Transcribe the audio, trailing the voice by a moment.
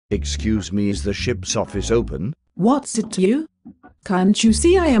Excuse me, is the ship's office open? What's it to you? Can't you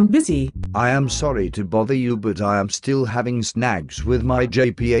see I am busy? I am sorry to bother you, but I am still having snags with my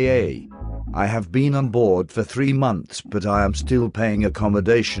JPAC. I have been on board for 3 months, but I am still paying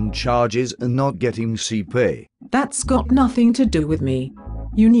accommodation charges and not getting sea pay. That's got nothing to do with me.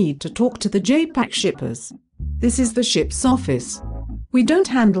 You need to talk to the JPAC shippers. This is the ship's office. We don't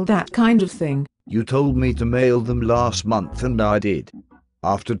handle that kind of thing. You told me to mail them last month and I did.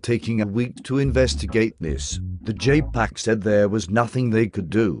 After taking a week to investigate this, the JPAC said there was nothing they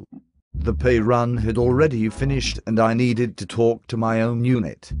could do. The pay run had already finished and I needed to talk to my own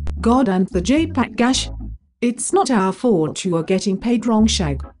unit. God and the JPAC gash. It's not our fault you are getting paid wrong,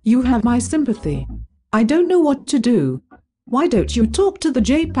 Shag. You have my sympathy. I don't know what to do. Why don't you talk to the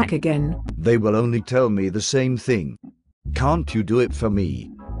JPAC again? They will only tell me the same thing. Can't you do it for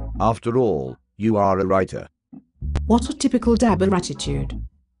me? After all, you are a writer. What a typical dabber attitude.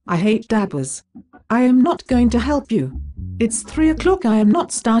 I hate dabbers. I am not going to help you. It's 3 o'clock. I am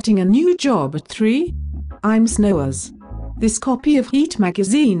not starting a new job at 3. I'm Snowers. This copy of Heat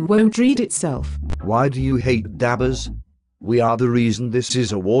magazine won't read itself. Why do you hate dabbers? We are the reason this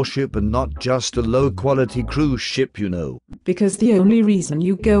is a warship and not just a low-quality cruise ship, you know. Because the only reason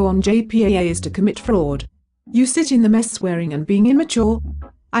you go on JPAC is to commit fraud. You sit in the mess swearing and being immature.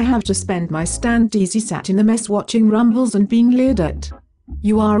 I have to spend my stand easy sat in the mess watching rumbles and being leered at.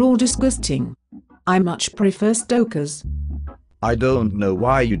 You are all disgusting. I much prefer stokers. I don't know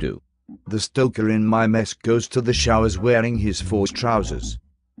why you do. The stoker in my mess goes to the showers wearing his force trousers.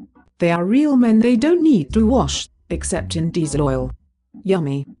 They are real men, they don't need to wash, except in diesel oil.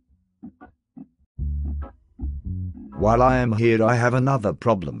 Yummy. While I am here, I have another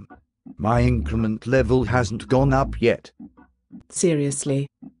problem. My increment level hasn't gone up yet. Seriously?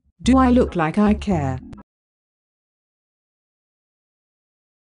 Do I look like I care?